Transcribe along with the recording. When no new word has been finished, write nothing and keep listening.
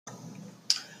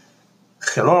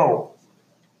Hello,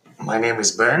 my name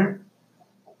is Ben.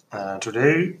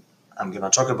 Today I'm gonna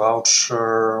talk about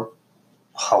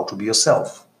how to be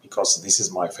yourself because this is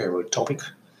my favorite topic.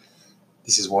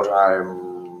 This is what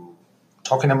I'm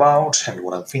talking about and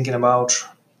what I'm thinking about.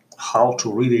 How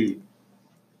to really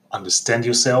understand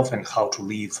yourself and how to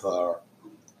live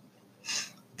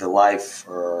the life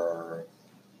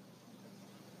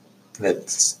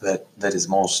that is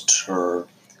most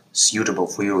suitable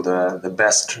for you, the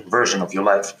best version of your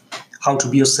life. How to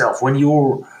be yourself when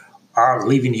you are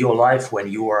living your life, when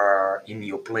you are in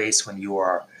your place, when you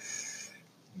are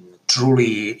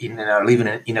truly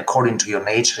living in according to your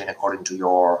nature, in according to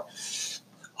your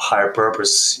higher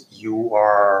purpose. You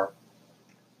are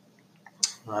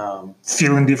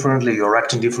feeling differently, you're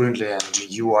acting differently, and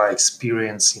you are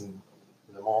experiencing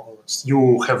the most.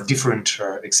 You have different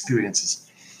experiences.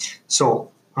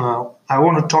 So I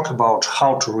want to talk about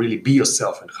how to really be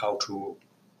yourself and how to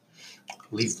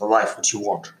live the life that you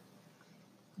want.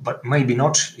 But maybe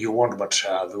not you want, but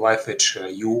the life that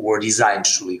you were designed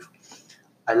to live.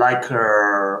 I like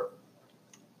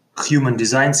human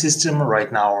design system.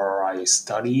 Right now, I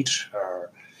studied.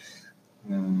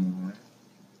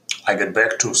 I got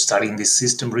back to studying this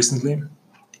system recently,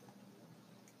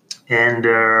 and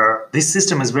this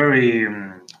system is very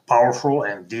powerful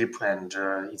and deep, and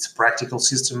it's a practical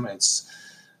system. It's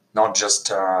not just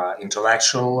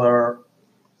intellectual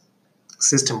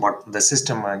system, but the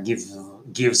system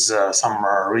gives some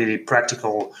really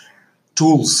practical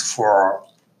tools for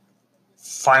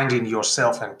finding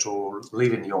yourself and to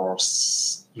live in your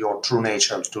true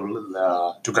nature,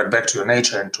 to get back to your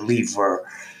nature and to live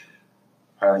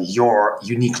your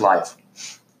unique life.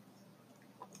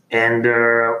 And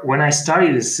when I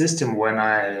studied the system, when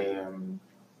I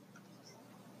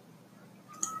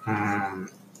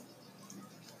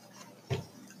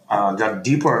got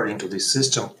deeper into this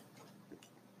system,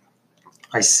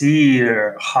 I see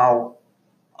how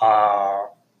uh,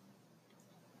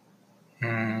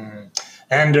 and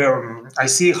I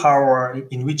see how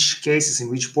in which cases, in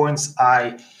which points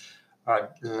I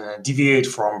deviate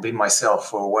from being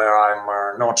myself, or where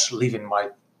I'm not living my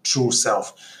true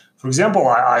self. For example,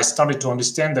 I started to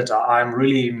understand that I'm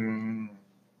really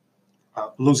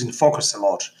losing focus a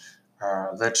lot.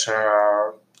 That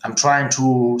I'm trying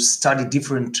to study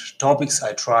different topics.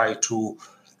 I try to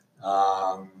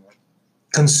um,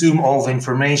 consume all the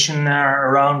information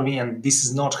around me, and this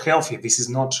is not healthy. This is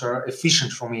not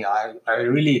efficient for me. I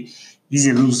really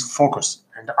easily lose focus,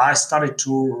 and I started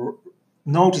to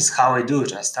notice how I do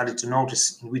it. I started to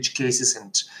notice in which cases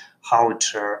and how it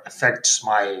affects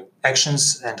my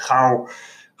actions and how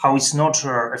it's not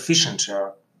efficient.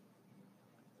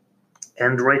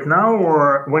 And right now,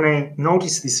 or when I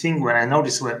notice this thing, when I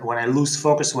notice when I lose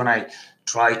focus, when I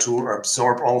try to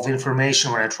absorb all the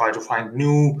information, when I try to find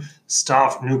new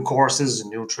stuff, new courses,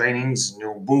 new trainings,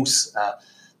 new books,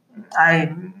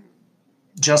 I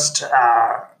just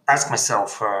ask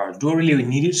myself, do I really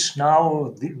need it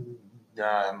now?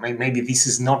 Maybe this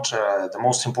is not the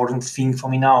most important thing for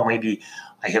me now. Maybe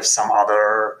I have some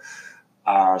other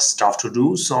stuff to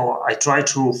do. So I try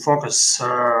to focus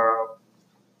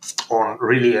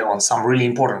on some really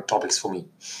important topics for me.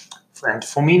 And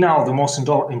for me now, the most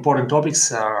important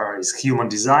topics is human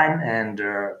design and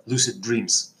lucid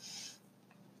dreams.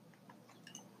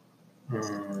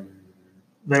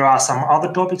 There are some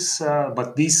other topics,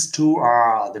 but these two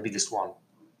are the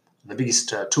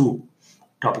biggest two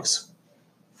topics.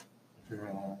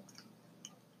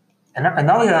 And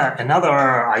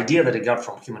another idea that I got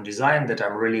from human design that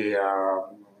I'm really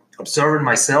observing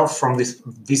myself from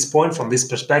this point, from this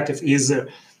perspective, is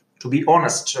to be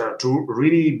honest, to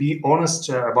really be honest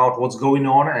about what's going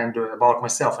on and about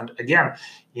myself. And again,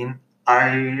 in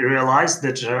I realized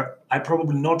that I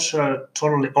probably not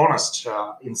totally honest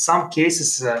in some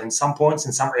cases, in some points,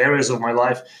 in some areas of my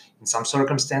life, in some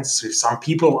circumstances, with some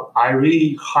people. I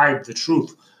really hide the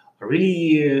truth. I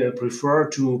really prefer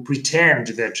to pretend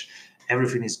that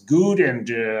everything is good and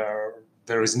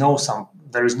there is no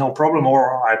problem,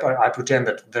 or I pretend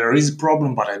that there is a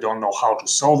problem, but I don't know how to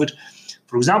solve it.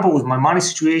 For example, with my money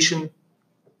situation,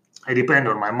 I depend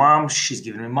on my mom. She's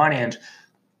giving me money, and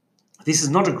this is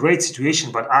not a great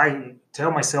situation. But I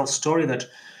tell myself story that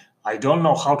I don't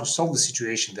know how to solve the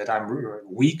situation. That I'm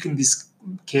weak in this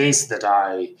case. That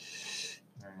I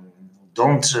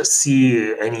don't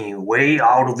see any way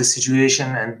out of the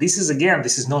situation. And this is again,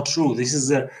 this is not true. This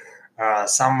is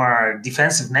some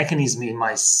defensive mechanism in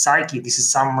my psyche. This is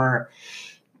some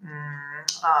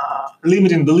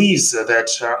limiting beliefs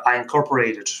that I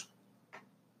incorporated.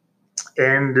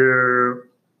 And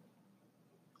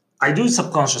I do it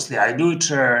subconsciously. I do it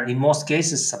in most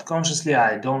cases subconsciously.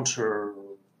 I don't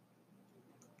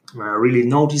really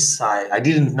notice. I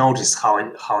didn't notice how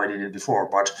I did it before.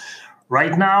 But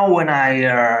right now, when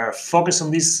I focus on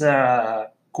these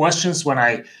questions, when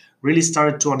I really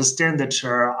started to understand that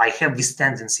I have this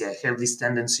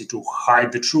tendency, to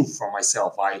hide the truth from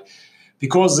myself.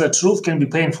 Because the truth can be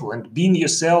painful, and being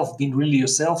yourself, being really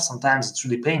yourself, sometimes it's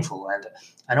really painful. And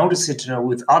I notice it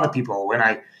with other people when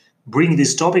I bring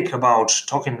this topic about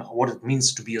talking what it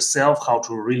means to be yourself, how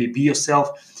to really be yourself.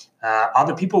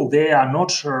 Other people, they are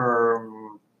not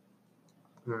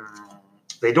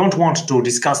they don't want to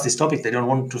discuss this topic. They don't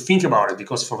want to think about it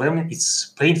because for them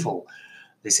it's painful.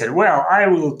 They said, "Well, I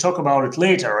will talk about it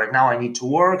later. Right now, I need to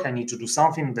work. I need to do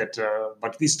something that."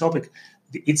 But this topic,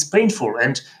 it's painful,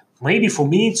 and maybe for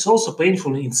me, it's also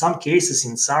painful in some cases.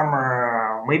 In some,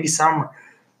 maybe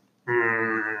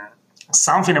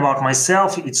something about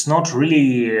myself. It's not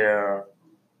really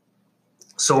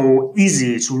so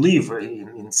easy to live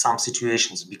in some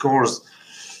situations because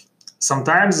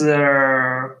sometimes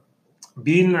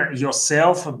being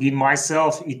yourself, being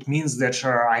myself, it means that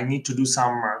I need to do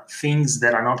some things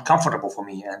that are not comfortable for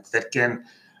me and that can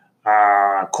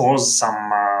cause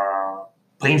some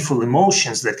painful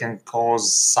emotions, that can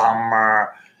cause some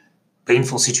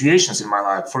painful situations in my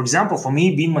life. For example, for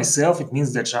me, being myself, it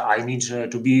means that I need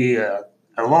to be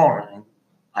alone.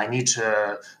 I need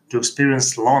to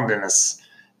experience loneliness.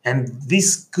 And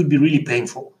this could be really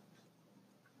painful.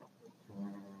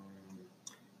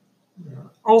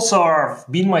 Also,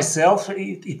 being myself,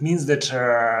 it means that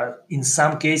in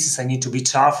some cases I need to be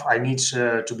tough. I need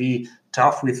to be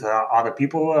tough with other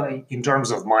people in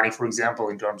terms of money, for example,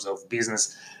 in terms of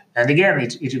business. And again,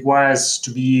 it requires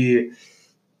to be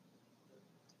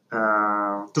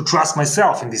to trust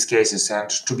myself in these cases and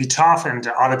to be tough, and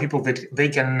other people that they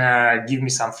can give me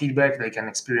some feedback, they can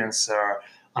experience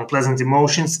unpleasant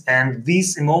emotions, and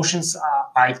these emotions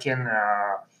I can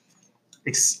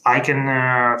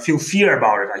feel fear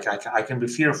about it. I can be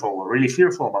fearful, really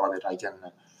fearful about it. I can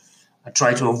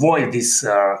try to avoid these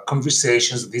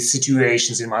conversations, these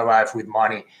situations in my life with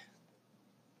money.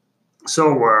 So,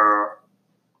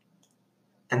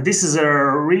 and this is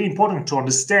really important to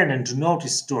understand and to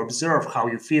notice, to observe how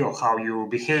you feel, how you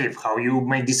behave, how you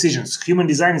make decisions. Human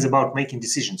design is about making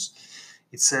decisions.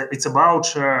 It's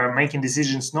about making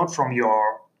decisions not from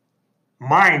your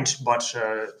mind, but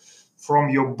from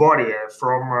your body,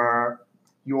 from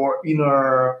your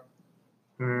inner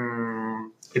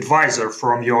advisor,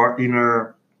 from your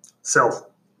inner self.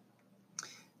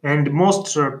 And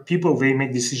most people, they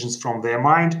make decisions from their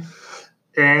mind,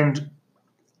 and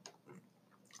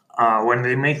when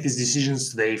they make these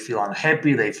decisions, they feel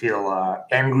unhappy, they feel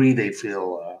angry, they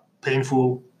feel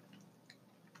painful.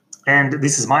 And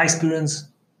this is my experience.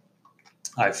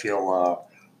 I feel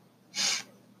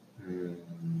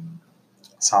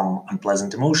some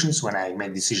unpleasant emotions when I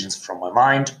make decisions from my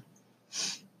mind.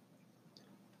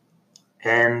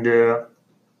 And to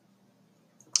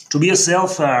be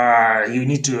yourself, you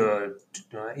need to.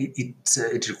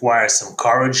 It requires some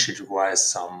courage. It requires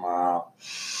some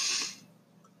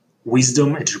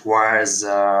wisdom. It requires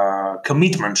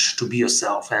commitment to be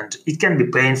yourself, and it can be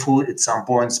painful at some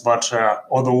points. But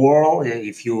overall,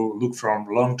 if you look from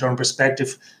long-term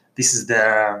perspective, this is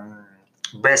the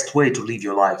best way to live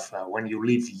your life. When you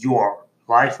live your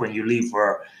life, when you live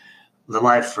the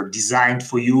life designed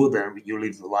for you, then you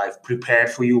live the life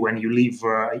prepared for you. When you live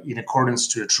in accordance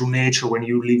to your true nature, when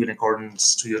you live in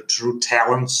accordance to your true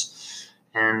talents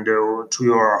and to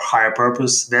your higher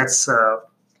purpose, that's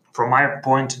from my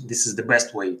point, this is the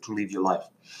best way to live your life.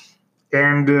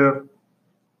 And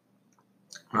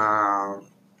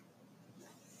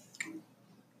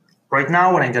right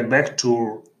now, when I get back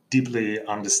to deeply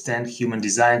understand human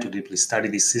design, to deeply study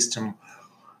this system,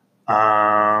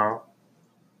 I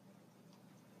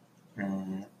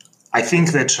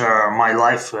think that my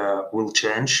life will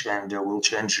change, and will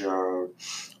change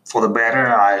for the better.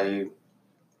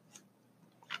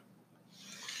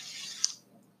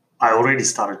 I already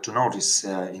started to notice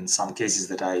in some cases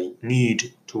that I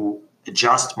need to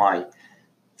adjust my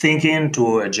thinking,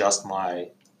 to adjust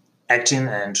my acting,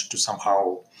 and to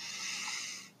somehow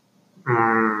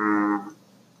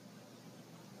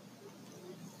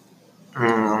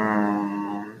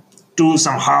to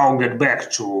somehow get back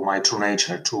to my true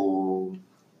nature, to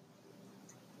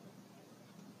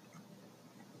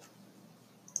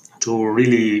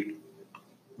really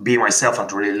be myself and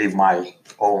to really live my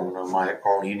own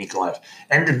unique life.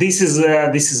 And this is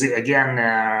again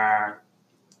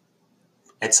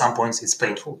at some points it's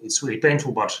painful. It's really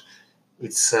painful, but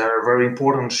it's very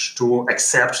important to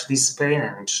accept this pain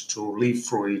and to live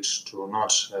through it, to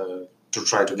not to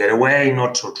try to get away,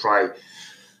 not to try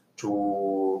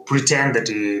to pretend that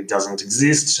it doesn't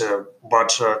exist, but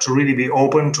to really be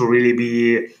open, to really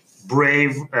be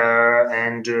brave,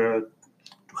 and to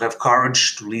have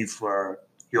courage to live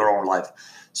your own life.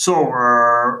 So,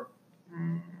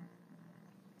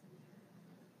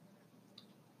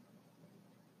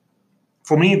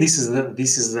 for me, this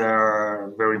is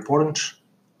very important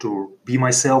to be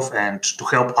myself and to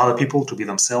help other people to be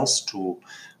themselves, to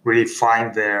really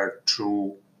find their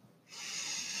true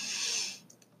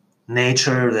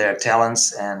nature, their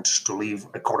talents, and to live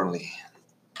accordingly.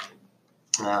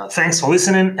 Thanks for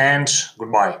listening, and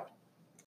goodbye.